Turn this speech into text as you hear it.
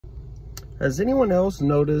Has anyone else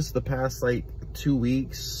noticed the past like 2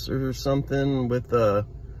 weeks or something with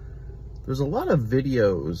there's a lot of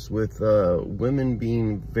videos with women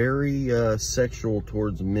being very sexual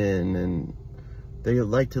towards men, and they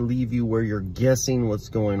like to leave you where you're guessing what's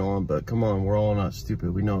going on, but come on, we're all not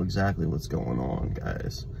stupid. We know exactly what's going on,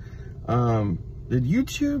 guys. Did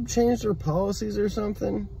YouTube change their policies or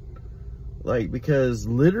something? Like, because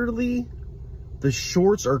literally the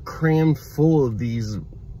shorts are crammed full of these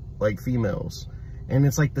like females, and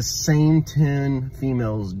it's like the same 10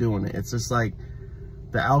 females doing it. It's just like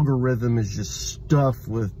the algorithm is just stuffed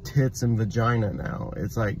with tits and vagina now.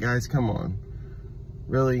 It's like, guys, come on.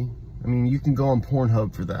 Really? I mean, you can go on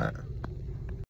Pornhub for that.